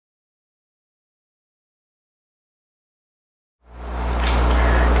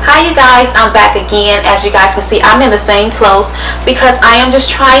Hi you guys, I'm back again. As you guys can see, I'm in the same clothes because I am just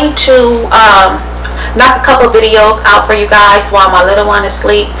trying to knock a couple videos out for you guys while my little one is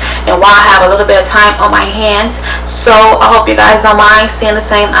asleep and while I have a little bit of time on my hands. So I hope you guys don't mind seeing the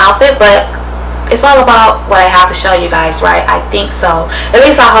same outfit, but it's all about what I have to show you guys, right? I think so. At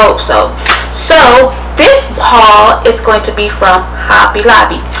least I hope so. So this haul is going to be from Hobby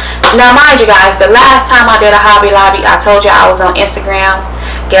Lobby. Now mind you guys, the last time I did a Hobby Lobby, I told you I was on Instagram.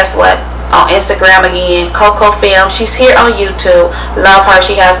 Guess what? On Instagram again, Coco Film. She's here on YouTube. Love her.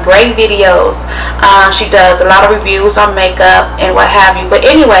 She has great videos. She does a lot of reviews on makeup and what have you. But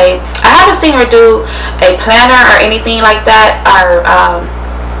anyway, I haven't seen her do a planner or anything like that, or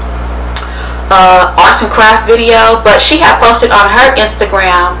arts and crafts video. But she had posted on her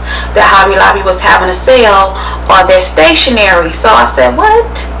Instagram that Hobby Lobby was having a sale on their stationery. So I said, what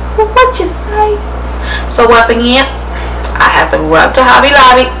you say? So once again, I had to run to Hobby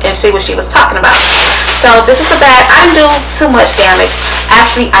Lobby and see what she was talking about. So this is the bag. I didn't do too much damage.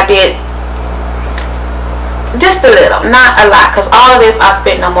 Actually, I did just a little, not a lot, because all of this I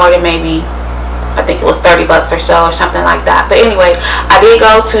spent no more than maybe, I think it was 30 bucks or so or something like that. But anyway, I did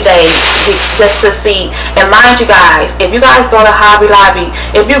go 2 days just to see. And mind you guys, if you guys go to Hobby Lobby,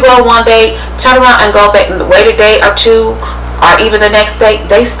 if you go one day, turn around and go back and wait a day or two, or even the next day,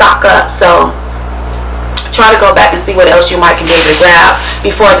 they stock up. So try to go back and see what else you might be able to grab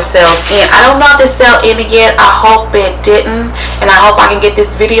before the sale's end. I don't know if this sale ended yet. I hope it didn't, and I hope I can get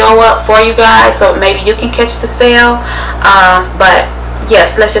this video up for you guys so maybe you can catch the sale. But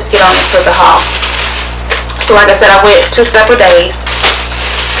yes, let's just get on into the haul. So like I said, I went 2 separate days,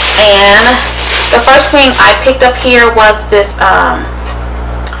 and the first thing I picked up here was this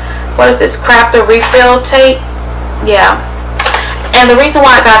what is this, Crafter refill tape. Yeah, and the reason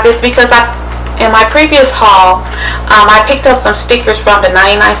why I got this because in my previous haul, I picked up some stickers from the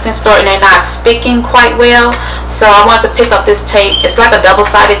 99-cent store and they're not sticking quite well. So I wanted to pick up this tape. It's like a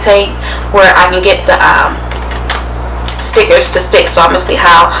double-sided tape where I can get the stickers to stick. So I'm going to see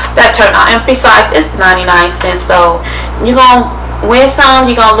how that turned out. And besides, it's 99 cents. So you're going to win some,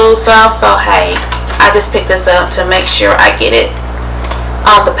 you're going to lose some. So hey, I just picked this up to make sure I get it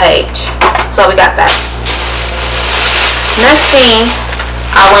on the page. So we got that. Next thing,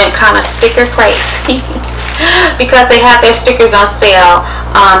 I went kind of sticker crazy because they had their stickers on sale.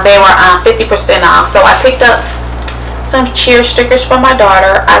 They were on 50% off. So I picked up some cheer stickers for my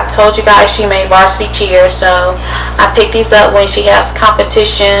daughter. I told you guys she made varsity cheer, so I picked these up when she has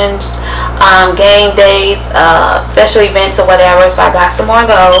competitions, game days, special events or whatever. So I got some more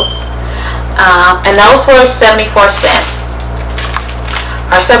of those, and those were 74 cents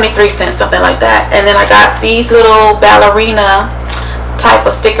or 73 cents, something like that. And then I got these little ballerina type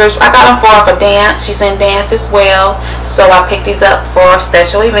of stickers. I got them for her for dance. She's in dance as well, so I picked these up for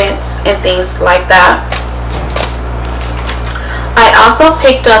special events and things like that. I also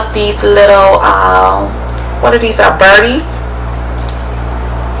picked up these little what are these, are birdies.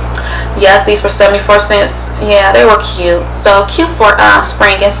 Yeah, these were 74 cents. Yeah, they were cute. So cute for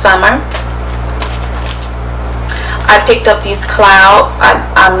spring and summer. I picked up these clouds.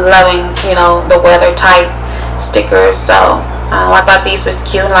 I'm loving, you know, the weather type stickers, so I thought these was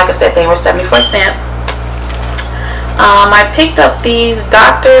cute. Like I said, they were 74 cents. I picked up these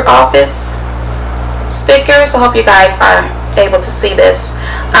doctor office stickers. I hope you guys are able to see this.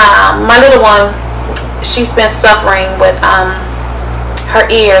 My little one, she's been suffering with her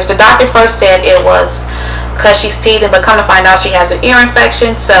ears. The doctor first said it was because she's teething, but come to find out she has an ear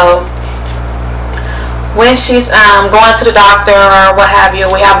infection. So when she's going to the doctor or what have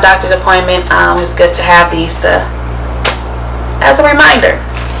you, we have a doctor's appointment, it's good to have these as a reminder.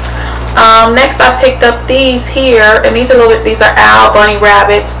 Next I picked up these here, and these are owl, bunny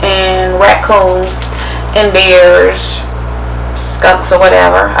rabbits, and raccoons, and bears, skunks or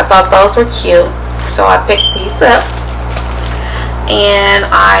whatever. I thought those were cute, so I picked these up. And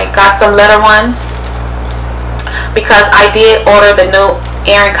I got some letter ones because I did order the new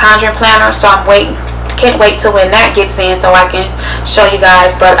Erin Condren planner, so can't wait till when that gets in so I can show you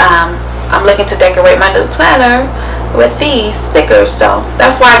guys. But I'm looking to decorate my new planner with these stickers, so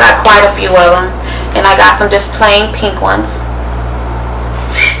that's why I got quite a few of them. And I got some just plain pink ones.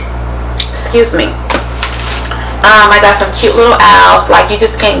 Excuse me. I got some cute little owls. Like, you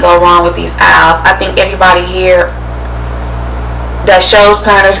just can't go wrong with these owls. I think everybody here that shows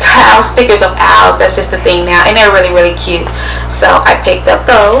planners got stickers of owls. That's just a thing now, and they're really, really cute. So I picked up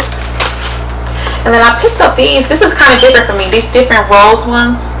those. And then I picked up these. This is kind of different for me. These different rose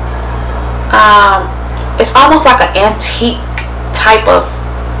ones. It's almost like an antique type of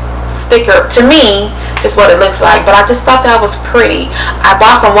sticker to me, is what it looks like, but I just thought that was pretty. I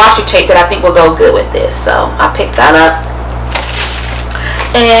bought some washi tape that I think will go good with this, so I picked that up.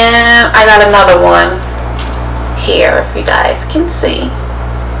 And I got another one here, if you guys can see.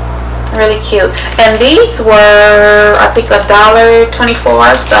 Really cute. And these were, I think, $1.24,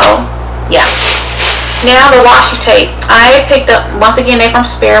 so yeah. Now the washi tape I picked up, once again, they're from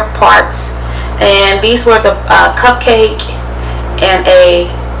Spare Parts, and these were the cupcake and a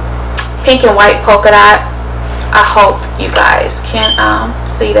pink and white polka dot. I hope you guys can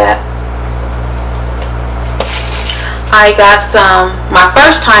see that. I got some, my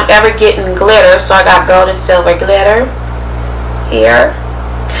first time ever getting glitter, so I got gold and silver glitter here.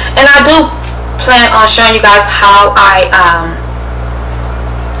 And I do plan on showing you guys how I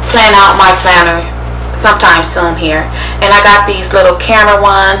plan out my planner sometime soon here. And I got these little camera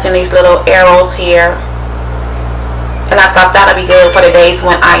ones and these little arrows here, and I thought that'll be good for the days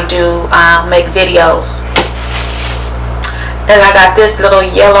when I do make videos. And I got this little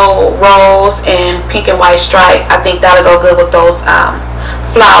yellow rose and pink and white stripe. I think that'll go good with those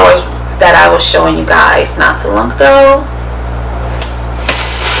flowers that I was showing you guys not too long ago.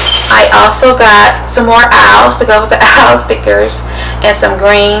 I also got some more owls to go with the owl stickers, and some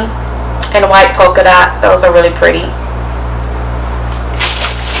green and white polka dot. Those are really pretty.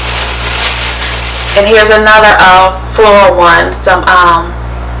 And here's another floral one, some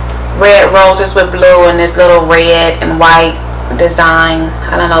red roses with blue and this little red and white design.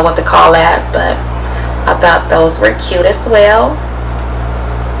 I don't know what to call that, but I thought those were cute as well.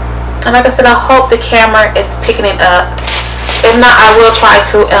 And like I said, I hope the camera is picking it up. If not, I will try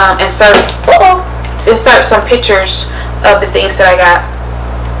to insert some pictures of the things that I got.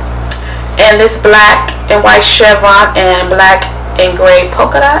 And this black and white chevron and black and gray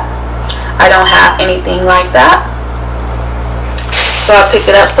polka dot, I don't have anything like that, so I picked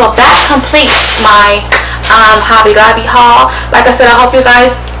it up. So that completes my Hobby Lobby haul. Like I said, I hope you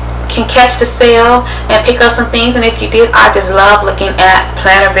guys can catch the sale and pick up some things, and if you did, I just love looking at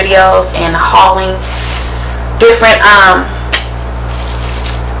planner videos and hauling different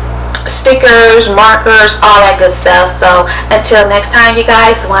stickers, markers, all that good stuff. So until next time, you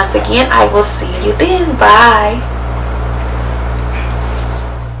guys, once again, I will see you then. Bye.